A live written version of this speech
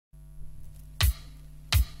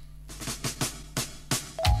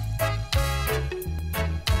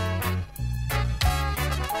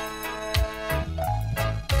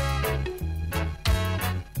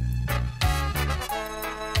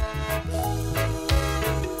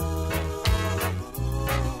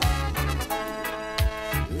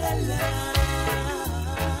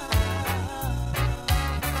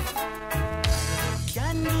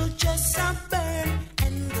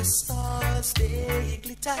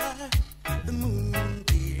the moon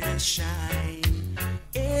did shine.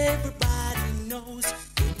 Everybody knows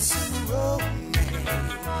it's a romance.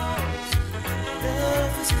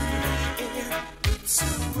 Love is in the air, it's a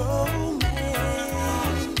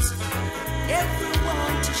romance.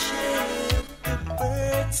 Everyone to share, the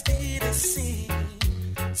birds did sing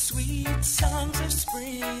sweet songs of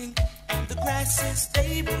spring, and the grasses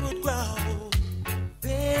they would grow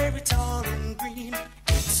very tall and green.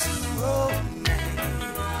 It's a romance.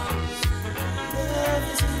 Love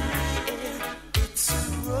is in the air. It's a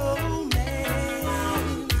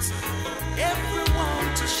romance. Everyone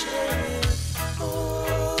to share.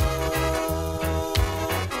 Oh,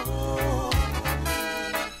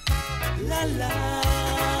 la la.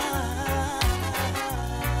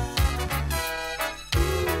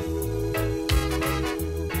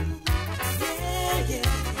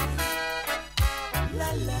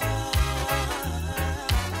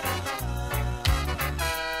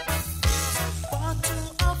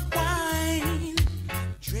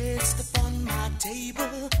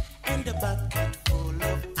 Table and a bucket full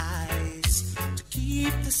of ice to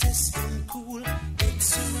keep the system cool.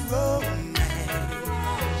 It's a romance.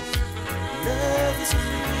 Love is in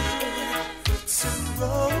the air. It's a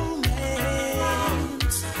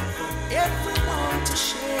romance. Everyone to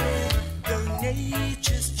share. You're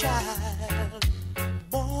nature's child,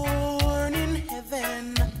 born in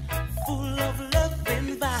heaven, full of love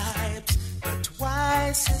and vibes, but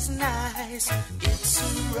twice as nice. It's a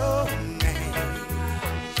romance.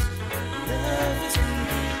 Love is in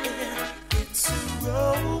the air, it's a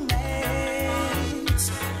romance.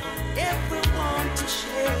 Everyone to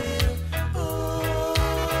share. Oh,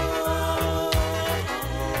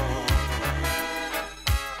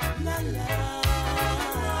 la la.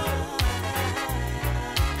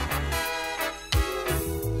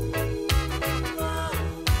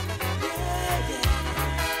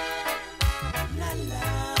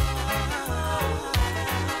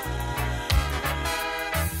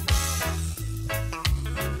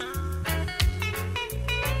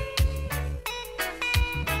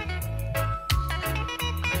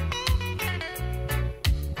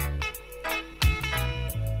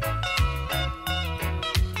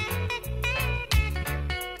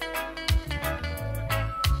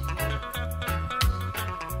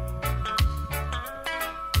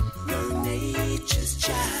 Nature's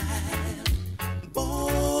child.